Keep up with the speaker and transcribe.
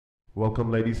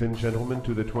Welcome ladies and gentlemen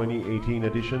to the 2018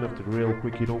 edition of the Real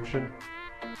Cricket Auction.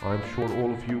 I'm sure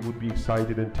all of you would be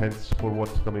excited and tense for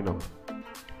what's coming up.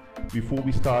 Before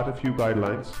we start, a few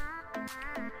guidelines.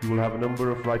 You will have a number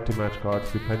of right to match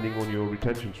cards depending on your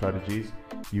retention strategies.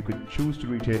 You could choose to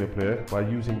retain a player by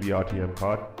using the RTM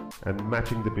card and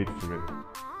matching the bid for him.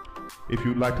 If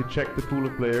you'd like to check the pool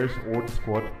of players or the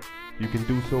squad, you can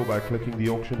do so by clicking the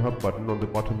Auction Hub button on the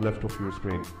bottom left of your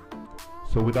screen.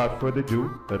 So without further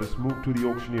ado, let us move to the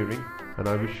auctioneering, and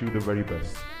I wish you the very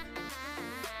best.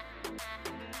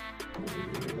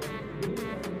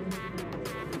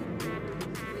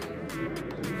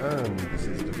 And this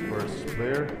is the first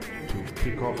player to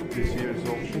kick off this year's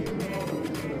auction.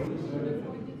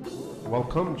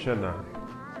 Welcome, Chenna.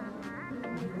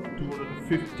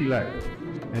 250 lakh.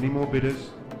 Any more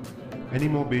bidders? Any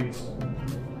more bids?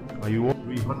 Are you all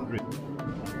 300?